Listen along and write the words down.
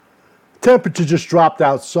Temperature just dropped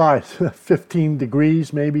outside, 15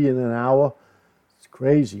 degrees maybe in an hour. It's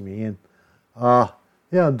crazy, man.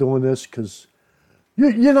 Yeah, I'm doing this because,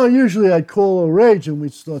 you know, usually I'd call a Rage and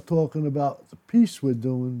we'd start talking about the piece we're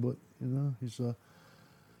doing, but, you know,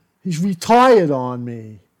 he's retired on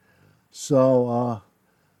me. So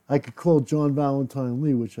I could call John Valentine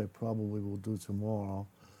Lee, which I probably will do tomorrow.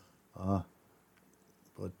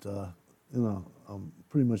 But you know, I'm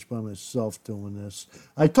pretty much by myself doing this.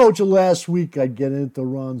 I told you last week I'd get into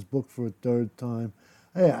Ron's book for a third time.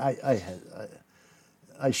 I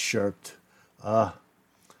shirked.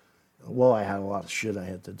 Well, I had a lot of shit I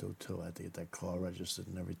had to do too. I had to get that car registered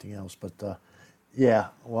and everything else. But yeah,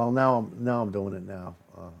 well now I'm doing it now.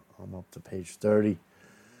 I'm up to page 30.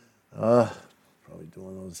 Probably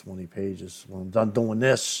doing another 20 pages when I'm done doing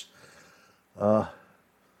this.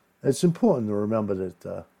 It's important to remember that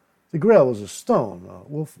the Grail was a stone.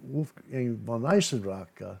 Wolfgang von Eisendrach,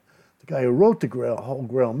 the guy who wrote the Grail, whole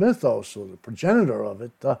Grail mythos, or the progenitor of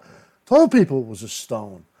it, told people it was a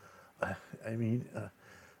stone. I mean,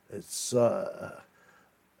 it's the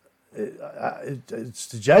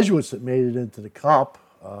Jesuits that made it into the cup,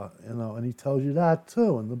 you know, and he tells you that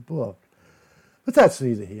too in the book. But that's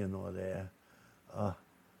neither here nor there.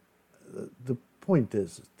 The point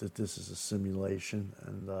is that this is a simulation,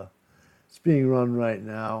 and it's being run right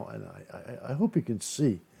now, and I hope you can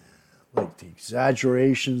see, like, the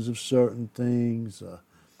exaggerations of certain things.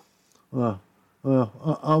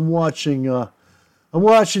 I'm watching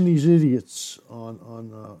these idiots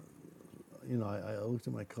on you know, I looked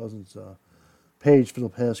at my cousin's page for the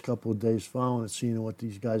past couple of days, following it, seeing what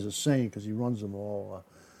these guys are saying, because he runs them all.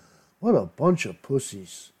 What a bunch of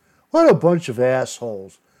pussies. What a bunch of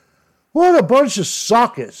assholes. What a bunch of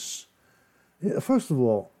suckers. First of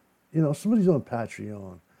all, you know, somebody's on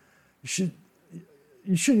Patreon. You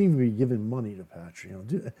shouldn't even be giving money to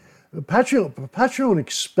Patreon. Patreon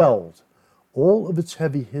expelled all of its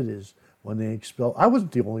heavy hitters when they expelled. I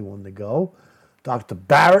wasn't the only one to go. Dr.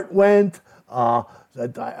 Barrett went.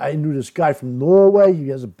 I knew this guy from Norway. He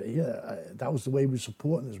has that was the way he was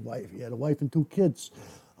supporting his wife. He had a wife and 2 kids.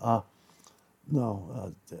 Hundreds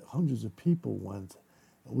of people went.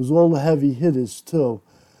 It was all the heavy hitters too.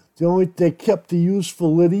 They kept the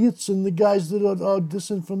useful idiots and the guys that are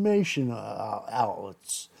disinformation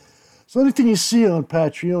outlets. So anything you see on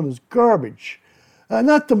Patreon is garbage.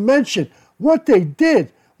 Not to mention, what they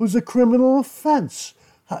did was a criminal offense.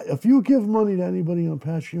 If you give money to anybody on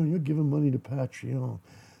Patreon, you're giving money to Patreon.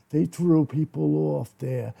 They threw people off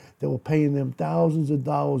there. They were paying them thousands of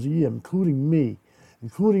dollars a year, including me,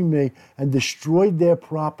 and destroyed their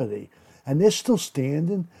property. And they're still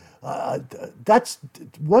standing. That's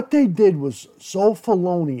what they did was so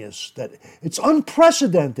felonious that it's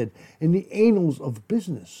unprecedented in the annals of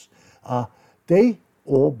business. They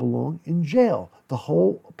all belong in jail. The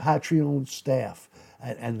whole Patreon staff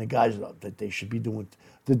and the guys that they should be doing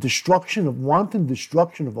the wanton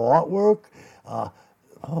destruction of artwork.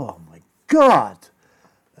 Oh my God!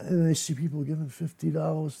 And I see people giving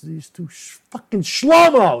 $50 to these 2 fucking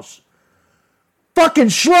schlumos. Fucking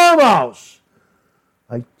schlumos!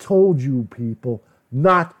 I told you people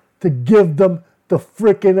not to give them the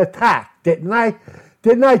frickin' attack, didn't I?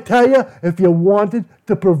 Didn't I tell you, if you wanted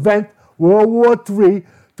to prevent World War III,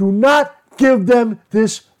 do not give them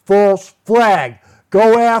this false flag.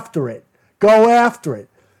 Go after it. Go after it.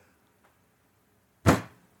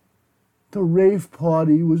 The rave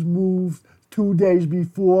party was moved 2 days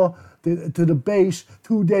before to the base,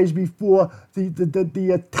 2 days before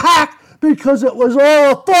the attack, because it was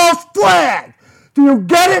all a false flag. Do you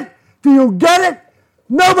get it? Do you get it?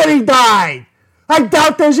 Nobody died. I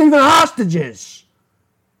doubt there's even hostages.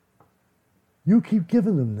 You keep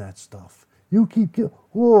giving them that stuff. You keep giving.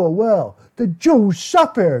 Oh, well, the Jews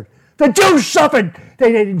suffered. The Jews suffered.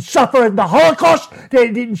 They didn't suffer in the Holocaust.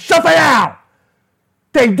 They didn't suffer now.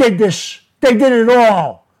 They did this. They did it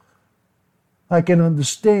all. I can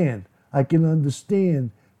understand.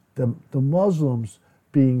 The Muslims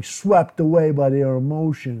being swept away by their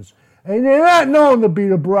emotions. And they're not known to be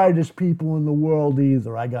the brightest people in the world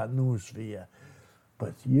either. I got news for you.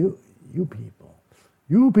 But you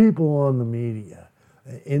people on the media,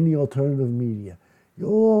 in the alternative media, you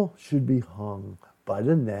all should be hung by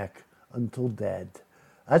the neck until dead.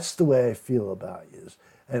 That's the way I feel about you.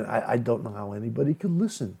 And I don't know how anybody could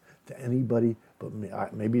listen to anybody but me.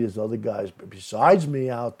 Maybe there's other guys besides me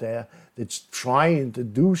out there that's trying to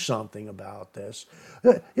do something about this.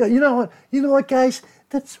 You know what, guys?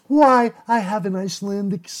 That's why I have an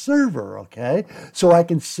Icelandic server, okay? So I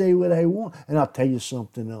can say what I want. And I'll tell you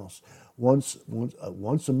something else.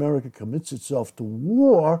 Once America commits itself to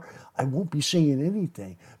war, I won't be saying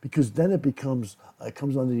anything because then it comes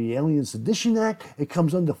under the Alien Sedition Act. It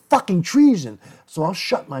comes under fucking treason. So I'll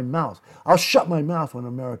shut my mouth. I'll shut my mouth when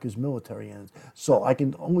America's military ends. So I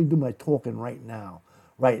can only do my talking right now,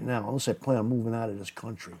 unless I plan on moving out of this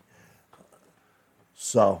country.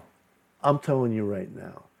 So I'm telling you right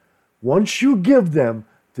now, once you give them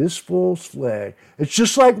this false flag, it's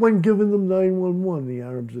just like when giving them 911, the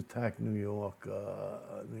Arabs attacked New York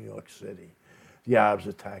City. The Arabs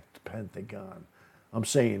attacked the Pentagon. I'm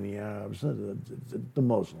saying the Arabs, the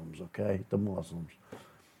Muslims, okay? The Muslims.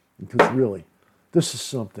 Because really, this is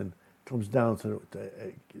something, comes down to,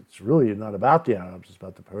 it's really not about the Arabs, it's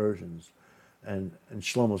about the Persians. And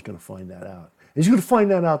Shlomo's going to find that out. He's going to find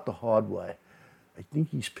that out the hard way. I think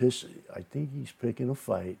he's pissed. I think he's picking a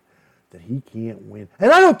fight that he can't win,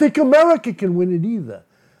 and I don't think America can win it either.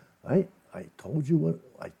 I told you what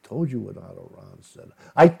Otto Ron said.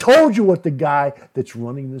 I told you what the guy that's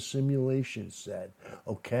running the simulation said.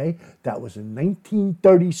 Okay, that was in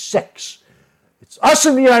 1936. It's us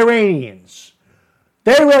and the Iranians.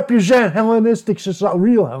 They represent Hellenistic society,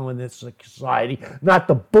 real Hellenistic society, not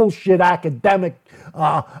the bullshit academic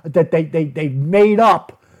that they made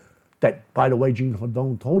up. That, by the way, Gene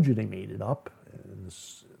Hordone told you they made it up.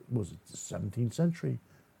 Was it the 17th century,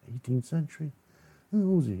 18th century?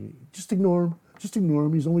 Who was he? Just ignore him. Just ignore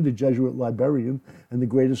him. He's only the Jesuit librarian and the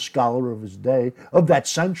greatest scholar of his day, of that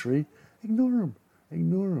century. Ignore him.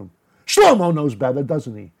 Ignore him. Shlomo knows better,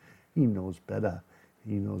 doesn't he? He knows better.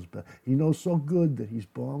 He knows better. He knows so good that he's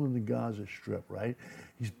bombing the Gaza Strip, right?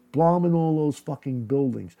 He's bombing all those fucking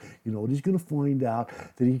buildings. You know what he's going to find out?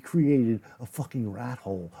 That he created a fucking rat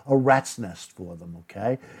hole, a rat's nest for them,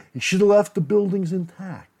 okay? He should have left the buildings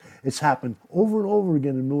intact. It's happened over and over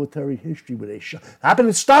again in military history where happened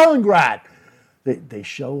in Stalingrad. They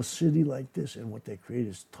show a city like this, and what they create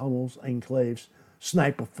is tunnels, enclaves,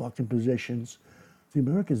 sniper fucking positions. The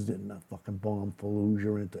Americans didn't fucking bomb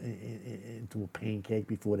Fallujah into a pancake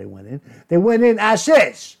before they went in. They went in as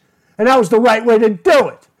is. And that was the right way to do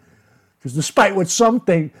it. Because despite what some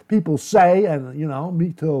people say, and, you know,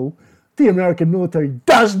 me too, the American military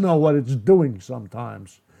does know what it's doing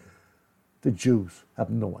sometimes. The Jews have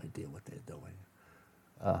no idea what they're doing.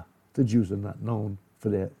 The Jews are not known for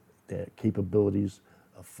their capabilities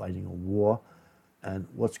of fighting a war. And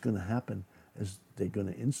what's going to happen is they're going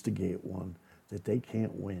to instigate one that they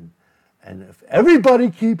can't win. And if everybody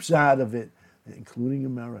keeps out of it, including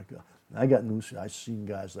America, I got news. I've seen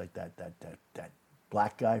guys like that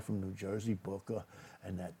black guy from New Jersey, Booker,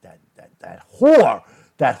 and that whore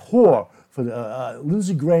for the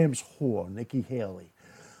Lindsey Graham's whore, Nikki Haley.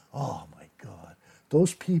 Oh my God,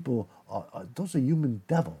 those people those are human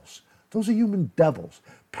devils. Those are human devils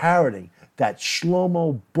parroting that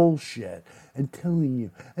Shlomo bullshit and telling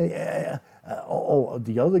you. The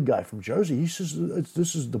other guy from Jersey, he says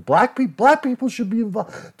this is the black people. Black people should be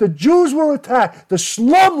involved. The Jews were attacked. The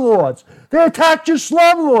slumlords. They attacked your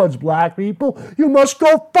slumlords, black people. You must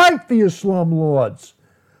go fight for your slumlords.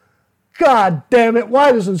 God damn it.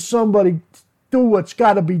 Why doesn't somebody do what's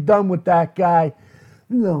got to be done with that guy?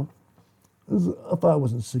 You know, if I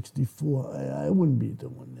wasn't 64, I wouldn't be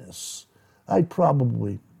doing this. I'd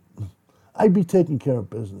be taking care of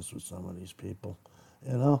business with some of these people.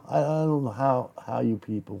 You know, I don't know how you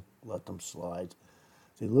people let them slide.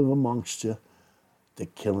 They live amongst you. They're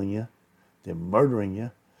killing you. They're murdering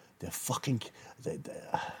you. They're fucking.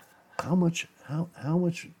 How much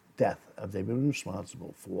death have they been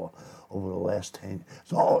responsible for over the last 10?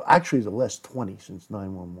 So actually, the last 20 since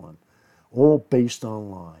 9/11, all based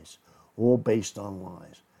on lies. All based on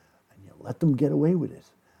lies, and you let them get away with it.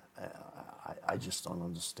 I just don't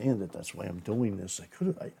understand it. That's why I'm doing this.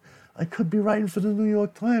 I could be writing for the New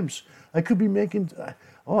York Times. I could be making.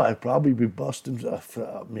 I'd probably be busting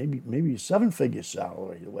maybe a 7-figure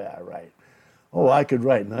salary the way I write. Oh, I could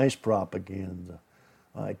write nice propaganda.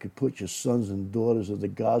 I could put your sons and daughters of the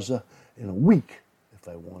Gaza in a week if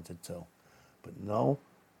I wanted to. But no,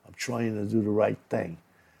 I'm trying to do the right thing.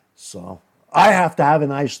 So I have to have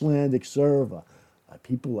an Icelandic server.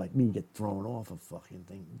 People like me get thrown off of fucking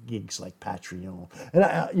gigs like Patreon.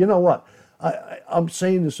 And you know what? I'm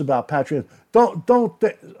saying this about Patreon. Don't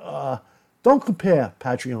compare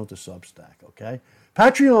Patreon to Substack, okay?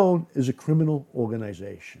 Patreon is a criminal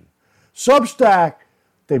organization. Substack,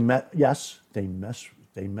 they mess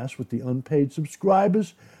with the unpaid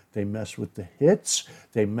subscribers, they mess with the hits,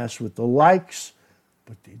 they mess with the likes,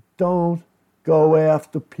 but they don't go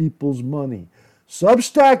after people's money.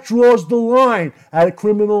 Substack draws the line at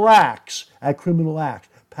criminal acts.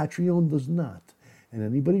 Patreon does not. And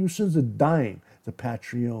anybody who sends a dime to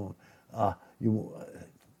Patreon, You,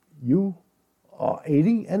 you are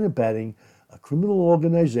aiding and abetting a criminal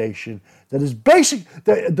organization that is basic.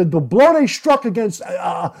 The blow they struck against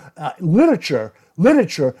literature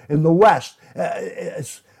in the West. Oh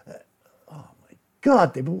my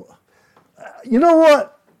God! You know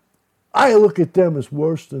what? I look at them as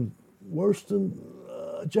worse than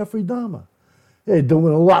Jeffrey Dahmer. They're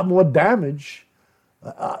doing a lot more damage.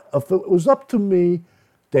 If it was up to me,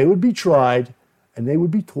 they would be tried and they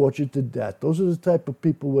would be tortured to death. Those are the type of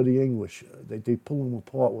people with the English. They pull them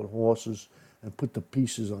apart with horses and put the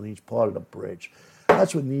pieces on each part of the bridge.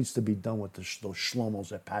 That's what needs to be done with those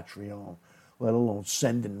schlumos at Patreon, let alone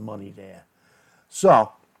sending money there.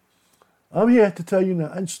 So, I'm here to tell you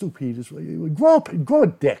now, and Stu Peters, grow a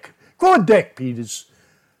dick. Grow a dick, Peters.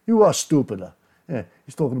 You are stupider. Yeah,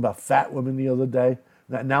 he's talking about fat women the other day.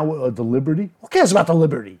 Now the Liberty. Who cares about the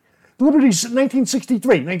Liberty? The Liberty's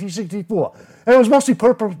 1963, 1964. And it was mostly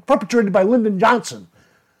perpetrated by Lyndon Johnson.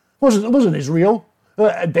 It wasn't Israel.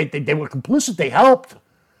 They were complicit. They helped.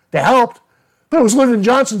 But it was Lyndon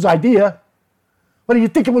Johnson's idea. What do you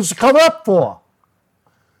think it was covered up for?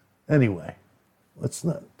 Anyway, let's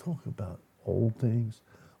not talk about old things.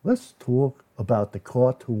 Let's talk about the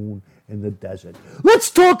cartoon in the desert. Let's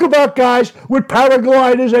talk about guys with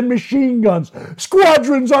paragliders and machine guns,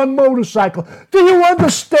 squadrons on motorcycle. Do you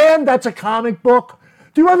understand that's a comic book?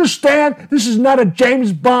 Do you understand this is not a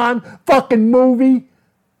James Bond fucking movie?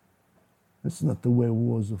 That's not the way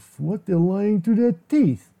wars are fought. They're lying through their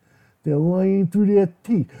teeth.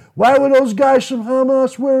 Why were those guys from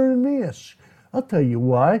Hamas wearing masks? I'll tell you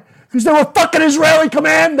why. Because they were fucking Israeli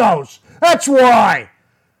commandos. That's why.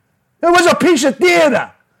 It was a piece of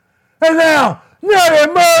theater. And now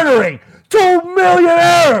they're murdering 2 million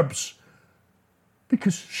Arabs.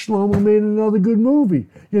 Because Shlomo made another good movie.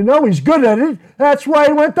 You know he's good at it. That's why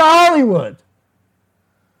he went to Hollywood.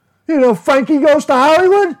 You know, Frankie goes to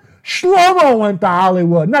Hollywood. Shlomo went to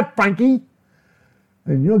Hollywood, not Frankie.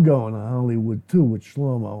 And you're going to Hollywood too with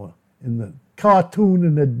Shlomo in the cartoon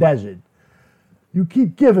in the desert. You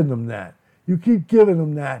keep giving them that.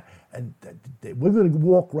 And we're going to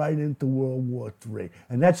walk right into World War III.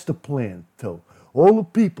 And that's the plan, too. All the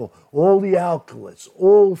people, all the alcoholics,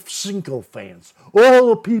 all Cinco fans, all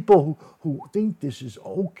the people who think this is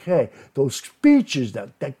okay. Those speeches,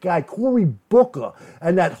 that guy Cory Booker,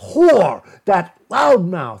 and that whore, that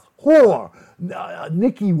loudmouth whore,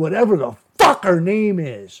 Nikki, whatever the fuck her name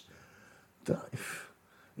is.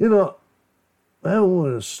 You know, I haven't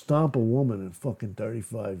wanted to stomp a woman in fucking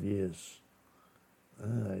 35 years.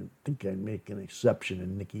 I think I'd make an exception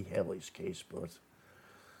in Nikki Haley's case, but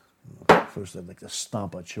first I'd like to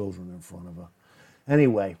stomp our children in front of her.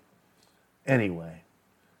 Anyway,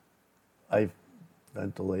 I've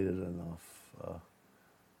ventilated enough. I'm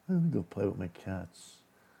going to go play with my cats.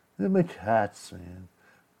 They're my cats, man.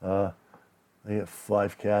 I got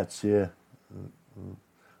 5 cats here.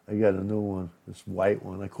 I got a new one, this white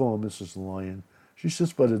one. I call her Mrs. Lion. She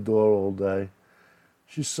sits by the door all day.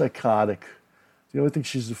 She's psychotic. The only thing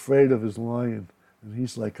she's afraid of is Lion, and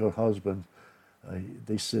he's like her husband.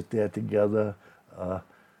 They sit there together.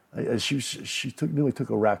 She nearly took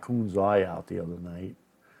a raccoon's eye out the other night.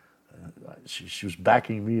 She was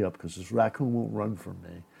backing me up because this raccoon won't run from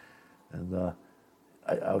me. And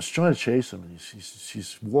I was trying to chase him, and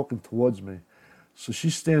she's walking towards me. So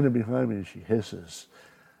she's standing behind me, and she hisses.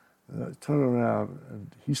 I turn around,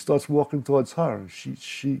 and he starts walking towards her, and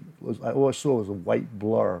all I saw was a white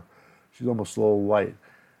blur. She's almost all white.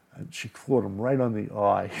 And she caught him right on the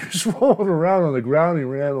eye. He was rolling around on the ground. He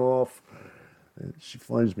ran off. And she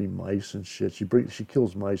finds me mice and shit. She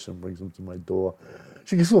kills mice and brings them to my door.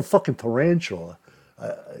 She gets a little fucking tarantula.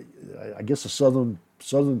 I guess a southern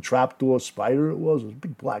trapdoor spider it was. It was a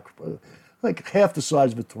big black, like half the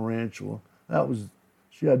size of a tarantula.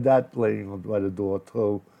 She had that laying by the door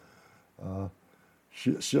too.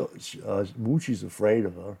 Moochie's afraid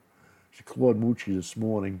of her. She clawed Moochie this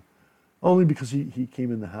morning. Only because he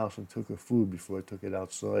came in the house and took her food before I took it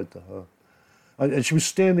outside to her. And she was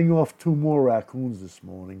standing off 2 more raccoons this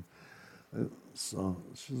morning. So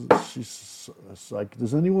she's like,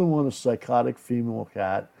 does anyone want a psychotic female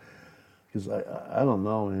cat? Because I don't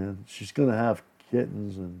know, man. She's going to have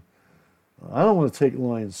kittens, and I don't want to take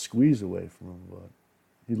Lion's squeeze away from him, but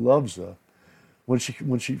he loves her. When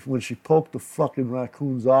she poked the fucking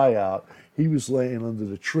raccoon's eye out, he was laying under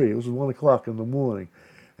the tree. It was 1 o'clock in the morning.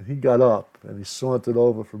 And he got up and he sauntered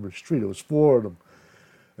over from the street. There was 4 of them.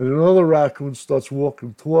 And another raccoon starts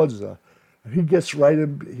walking towards her. And he gets right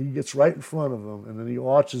in front of him, and then he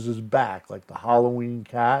arches his back like the Halloween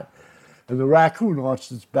cat. And the raccoon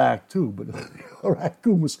arched its back too, but the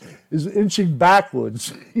raccoon is inching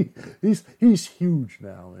backwards. He's huge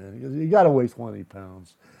now, man. He got to weigh 20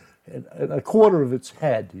 pounds. And a quarter of its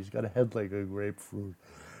head. He's got a head like a grapefruit.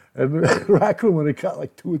 And the raccoon, when it got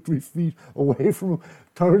like 2 or 3 feet away from him,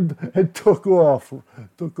 turned and took off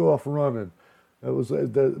running. It was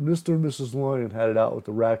Mr. and Mrs. Lion had it out with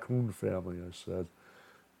the raccoon family, I said.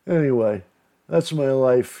 Anyway, that's my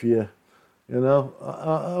life here. You know,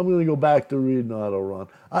 I'm going to go back to reading Otto.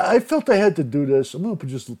 I felt I had to do this. I'm going to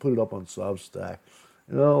just put it up on Substack.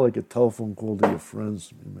 You know, like a telephone call to your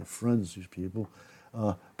friends, my friends, these people.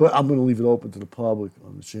 But I'm going to leave it open to the public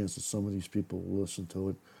on the chance that some of these people will listen to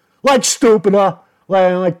it. Like Stupider,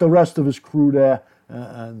 like the rest of his crew there.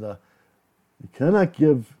 And you cannot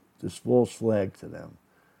give this false flag to them.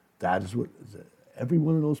 That is what every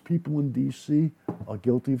one of those people in D.C. are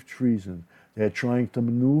guilty of treason. They're trying to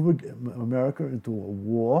maneuver America into a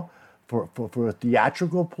war for a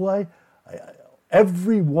theatrical play.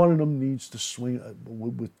 Every one of them needs to swing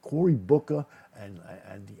with Cory Booker and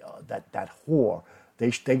that whore.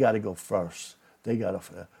 They got to go first. They got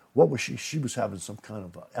to. What was she? She was having some kind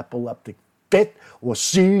of epileptic fit or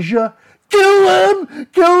seizure. Kill him!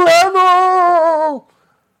 Kill them all!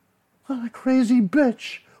 What a crazy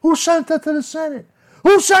bitch. Who sent that to the Senate?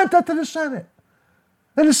 Who sent that to the Senate?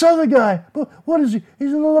 And this other guy, what is he?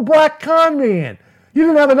 He's another black con man. You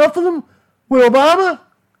didn't have enough of them with Obama?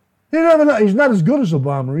 You didn't have enough. He's not as good as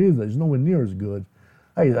Obama either. He's nowhere near as good.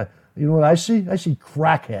 Hey, you know what I see? I see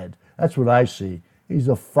crackhead. That's what I see. He's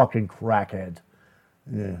a fucking crackhead.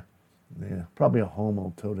 Yeah. Probably a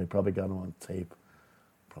homo too. They probably got him on tape.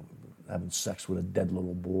 Probably having sex with a dead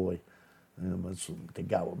little boy. That's what they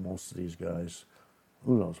got with most of these guys.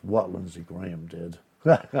 Who knows what Lindsey Graham did?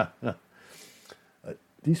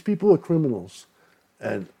 These people are criminals.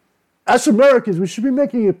 And as Americans, we should be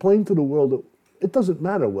making it plain to the world that it doesn't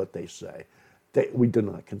matter what they say. We do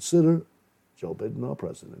not consider Joe Biden our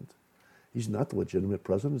president. He's not the legitimate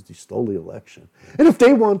president. He stole the election. And if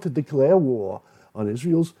they want to declare war on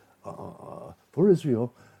for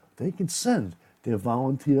Israel, they can send their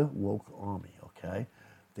volunteer woke army, okay?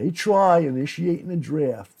 They try initiating a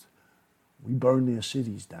draft. We burn their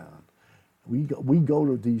cities down. We go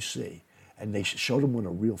to D.C., and they show them what a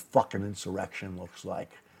real fucking insurrection looks like.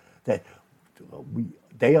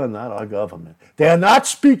 They are not our government. They are not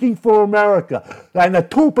speaking for America. And the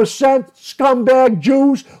 2% scumbag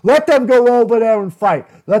Jews, let them go over there and fight.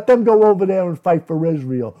 Let them go over there and fight for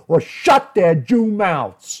Israel. Or shut their Jew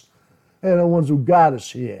mouths. They're the ones who got us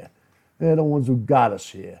here.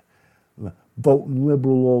 Voting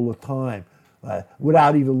liberal all the time.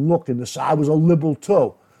 Without even looking. I was a liberal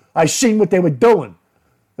too. I seen what they were doing.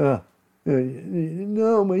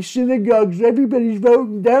 No, my synagogues, everybody's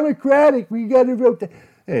voting Democratic. We got to vote.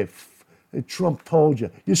 Hey, Trump told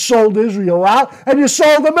you. You sold Israel out and you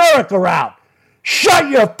sold America out. Shut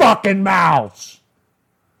your fucking mouths.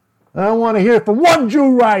 I don't want to hear from one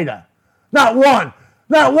Jew writer. Not one.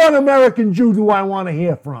 Not one American Jew do I want to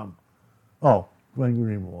hear from. Oh, Glenn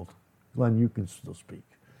Greenwald. Glenn, you can still speak.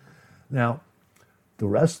 Now, the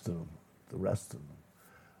rest of them,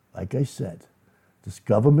 like I said, this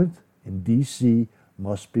government in D.C.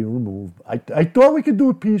 must be removed. I thought we could do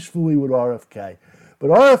it peacefully with RFK, but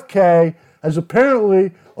RFK has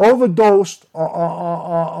apparently overdosed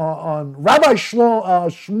on Rabbi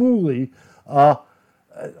Shmuley.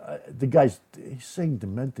 The guy's he's saying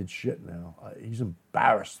demented shit now. He's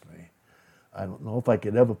embarrassed me. I don't know if I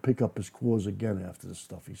could ever pick up his cause again after the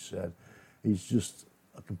stuff he said. He's just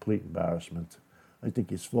a complete embarrassment. I think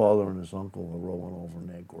his father and his uncle are rolling over in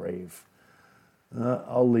their grave.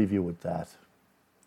 I'll leave you with that.